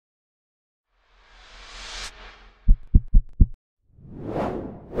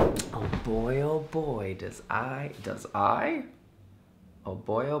oh boy,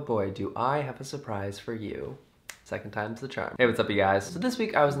 oh boy, do I have a surprise for you. Second time's the charm. Hey, what's up you guys? So this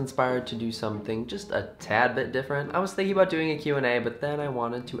week I was inspired to do something just a tad bit different. I was thinking about doing a Q&A, but then I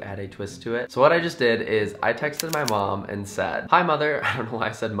wanted to add a twist to it. So what I just did is I texted my mom and said, "Hi mother," I don't know why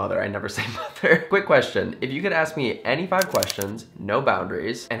I said mother, I never say mother. Quick question, if you could ask me any 5 questions, no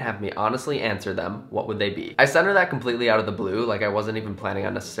boundaries, and have me honestly answer them, what would they be? I sent her that completely out of the blue, like I wasn't even planning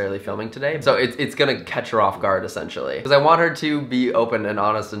on necessarily filming today. So it's gonna catch her off guard essentially. Because I want her to be open and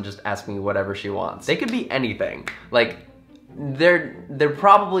honest and just ask me whatever she wants. They could be anything. Like, they're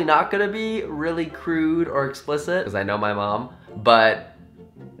probably not gonna be really crude or explicit, because I know my mom, but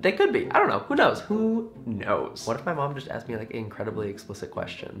they could be. I don't know. Who knows? Who knows? What if my mom just asked me like incredibly explicit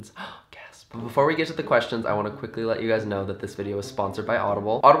questions? Gasp. But before we get to the questions, I want to quickly let you guys know that this video is sponsored by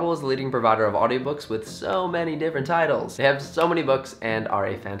Audible. Audible is the leading provider of audiobooks with so many different titles. They have so many books and are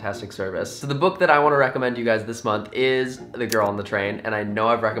a fantastic service. So the book that I want to recommend you guys this month is The Girl on the Train, and I know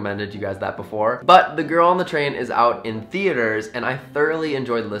I've recommended you guys that before, but The Girl on the Train is out in theaters, and I thoroughly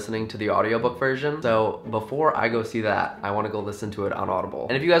enjoyed listening to the audiobook version. So before I go see that, I want to go listen to it on Audible.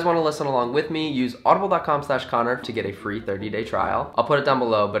 And if you guys want to listen along with me, use audible.com/Connor to get a free 30-day trial. I'll put it down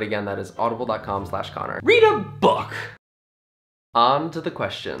below, but again, that is audible.com/Connor. Read a book! On to the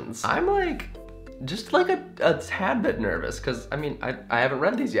questions. I'm like, just like a tad bit nervous, because I mean, I haven't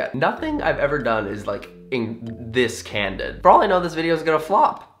read these yet. Nothing I've ever done is like this candid. For all I know, this video is gonna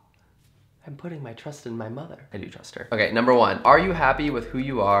flop. I'm putting my trust in my mother. I do trust her. Okay, number 1. Are you happy with who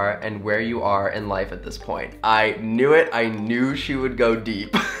you are and where you are in life at this point? I knew it. I knew she would go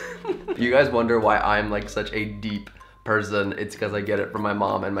deep. If you guys wonder why I'm like such a deep person, it's because I get it from my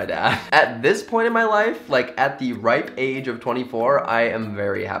mom and my dad. At this point in my life, like at the ripe age of 24, I am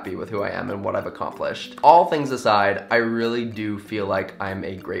very happy with who I am and what I've accomplished. All things aside, I really do feel like I'm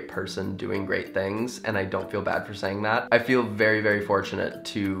a great person doing great things, and I don't feel bad for saying that. I feel very, very fortunate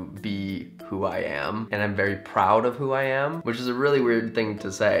to be who I am, and I'm very proud of who I am, which is a really weird thing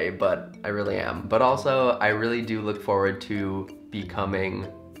to say, but I really am. But also, I really do look forward to becoming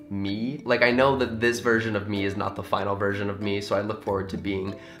me. Like, I know that this version of me is not the final version of me, so I look forward to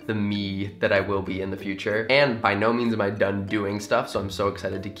being the me that I will be in the future. And by no means am I done doing stuff, so I'm so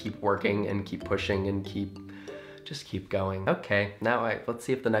excited to keep working and keep pushing and just keep going. Okay, now let's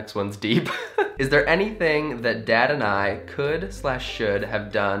see if the next one's deep. Is there anything that Dad and I could/should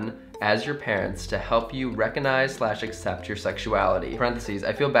have done as your parents to help you recognize/accept your sexuality? Parentheses,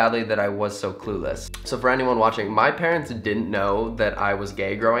 I feel badly that I was so clueless. So for anyone watching, my parents didn't know that I was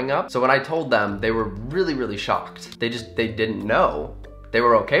gay growing up. So when I told them, they were really, really shocked. They didn't know. They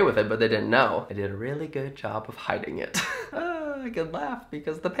were okay with it, but they didn't know. I did a really good job of hiding it. I can laugh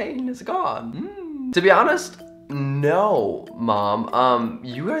because the pain is gone. To be honest, no, Mom.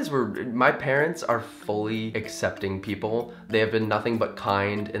 My parents are fully accepting people. They have been nothing but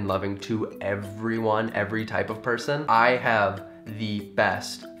kind and loving to everyone, every type of person. I have the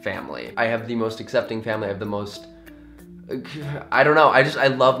best family. I have the most accepting family. I have the most, I don't know, I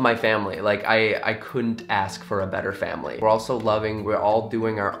love my family. Like, I couldn't ask for a better family. We're all so loving. We're all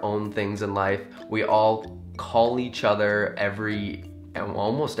doing our own things in life. We all call each other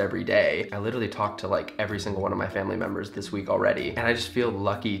almost every day. I literally talked to like every single one of my family members this week already, and I just feel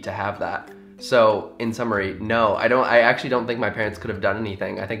lucky to have that. So in summary, no, I actually don't think my parents could have done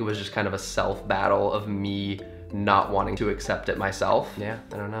anything. I think it was just kind of a self battle of me not wanting to accept it myself. Yeah,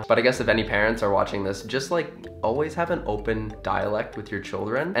 I don't know. But I guess if any parents are watching this, just like always have an open dialect with your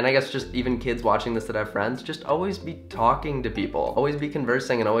children. And I guess just even kids watching this that have friends, just always be talking to people. Always be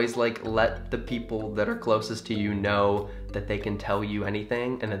conversing, and always like let the people that are closest to you know that they can tell you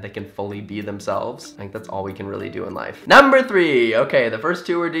anything and that they can fully be themselves. I think that's all we can really do in life. Number 3, okay, the first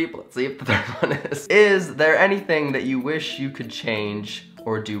 2 were deep. Let's see if the third one is. Is there anything that you wish you could change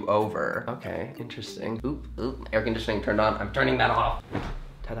or do over? Okay, interesting. Oop, air conditioning turned on. I'm turning that off.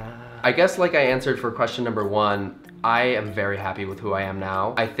 Ta-da. I guess like I answered for question number 1, I am very happy with who I am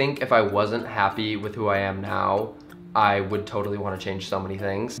now. I think if I wasn't happy with who I am now, I would totally want to change so many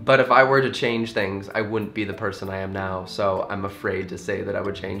things. But if I were to change things, I wouldn't be the person I am now. So I'm afraid to say that I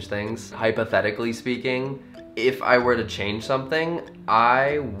would change things. Hypothetically speaking, if I were to change something,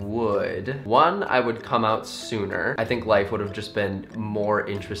 I would come out sooner. I think life would have just been more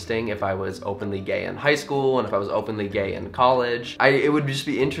interesting if I was openly gay in high school and if I was openly gay in college. It would just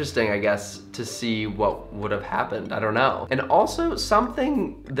be interesting, I guess, to see what would have happened. I don't know. And also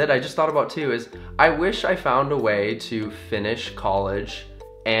something that I just thought about too is I wish I found a way to finish college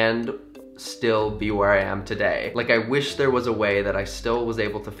and still be where I am today. Like, I wish there was a way that I still was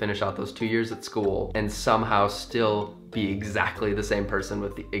able to finish out those 2 years at school and somehow still be exactly the same person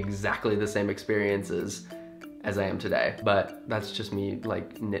with exactly the same experiences as I am today. But that's just me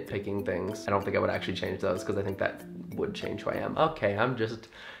like nitpicking things. I don't think I would actually change those because I think that would change who I am. Okay, I'm just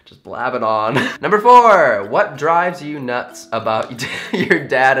blabbing on. Number 4, what drives you nuts about your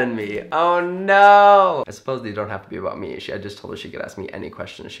dad and me? Oh no! I suppose they don't have to be about me. I just told her she could ask me any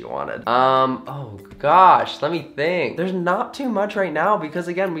question she wanted. Oh gosh, let me think. There's not too much right now because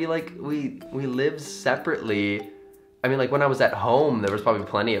again, we live separately. I mean, like when I was at home, there was probably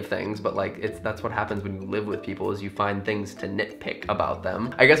plenty of things, but like that's what happens when you live with people is you find things to nitpick about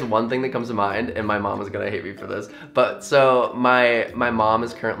them. I guess one thing that comes to mind, and my mom is gonna hate me for this, but so my mom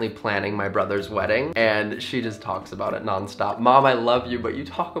is currently planning my brother's wedding and she just talks about it nonstop. Mom, I love you, but you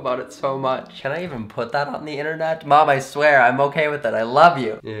talk about it so much. Can I even put that on the internet? Mom, I swear, I'm okay with it. I love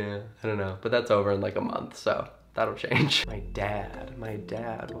you. Yeah, I don't know, but that's over in like a month, so that'll change. My dad,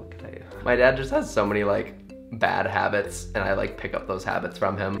 what could I? My dad just has so many like bad habits and I like pick up those habits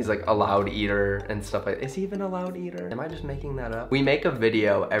from him. He's like a loud eater and stuff like, is he even a loud eater? Am I just making that up? We make a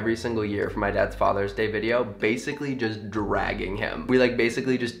video every single year for my dad's Father's Day video, basically just dragging him. We like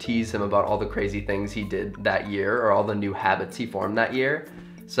basically just tease him about all the crazy things he did that year or all the new habits he formed that year.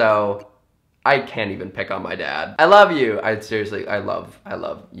 So I can't even pick on my dad. I love you. I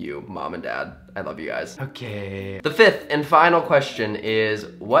love you, Mom and Dad. I love you guys. Okay. The 5th and final question is,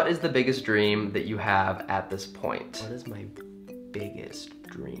 what is the biggest dream that you have at this point? What is my biggest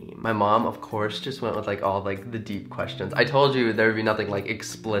dream? My mom, of course, just went with like all like the deep questions. I told you there would be nothing like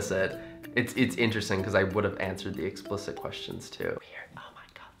explicit. It's interesting because I would have answered the explicit questions too. Weird. Oh my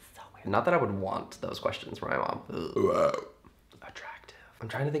God, so weird. Not that I would want those questions from my mom. Ugh. I'm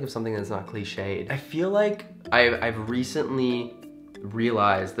trying to think of something that's not cliched. I feel like I've recently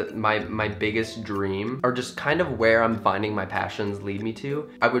realized that my biggest dream, or just kind of where I'm finding my passions lead me to,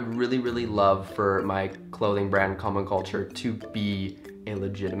 I would really love for my clothing brand, Common Culture, to be a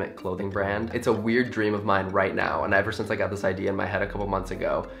legitimate clothing brand. It's a weird dream of mine right now, and ever since I got this idea in my head a couple months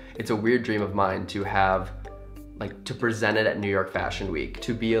ago, it's a weird dream of mine to have like to present it at New York Fashion Week,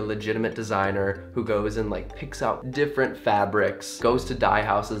 to be a legitimate designer who goes and like picks out different fabrics, goes to dye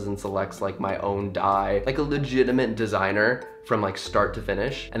houses and selects like my own dye, like a legitimate designer from like start to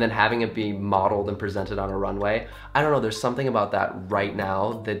finish, and then having it be modeled and presented on a runway. I don't know, there's something about that right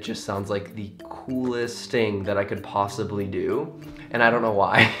now that just sounds like the coolest thing that I could possibly do. And I don't know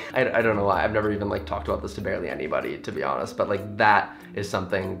why. I don't know why. I've never even like talked about this to barely anybody, to be honest, but like that is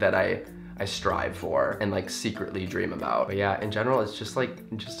something that I strive for and like secretly dream about. But yeah, in general, it's just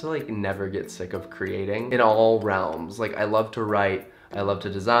to like never get sick of creating in all realms. Like I love to write, I love to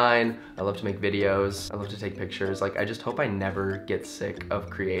design, I love to make videos, I love to take pictures. Like I just hope I never get sick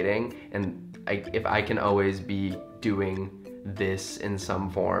of creating, and if I can always be doing this in some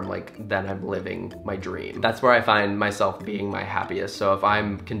form, like then I'm living my dream. That's where I find myself being my happiest. So if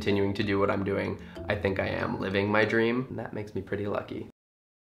I'm continuing to do what I'm doing, I think I am living my dream, and that makes me pretty lucky.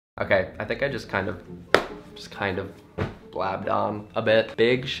 Okay, I think I just kind of blabbed on a bit.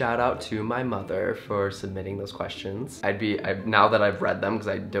 Big shout out to my mother for submitting those questions. Now that I've read them, because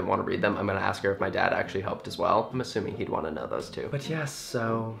I didn't want to read them, I'm gonna ask her if my dad actually helped as well. I'm assuming he'd want to know those too. But yes,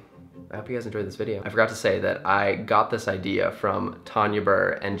 so I hope you guys enjoyed this video. I forgot to say that I got this idea from Tanya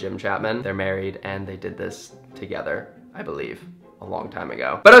Burr and Jim Chapman. They're married and they did this together, I believe, a long time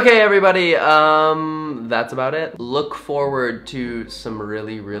ago. But okay, everybody, that's about it. Look forward to some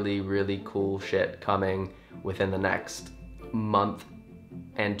really cool shit coming within the next month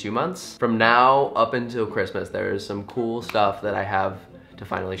and 2 months. From now up until Christmas, there's some cool stuff that I have to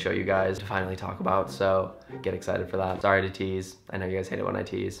finally show you guys, to finally talk about, so get excited for that. Sorry to tease. I know you guys hate it when I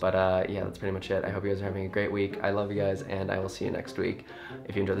tease, but yeah, that's pretty much it. I hope you guys are having a great week. I love you guys, and I will see you next week.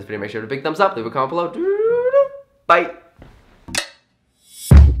 If you enjoyed this video, make sure to big thumbs up, leave a comment below. Bye!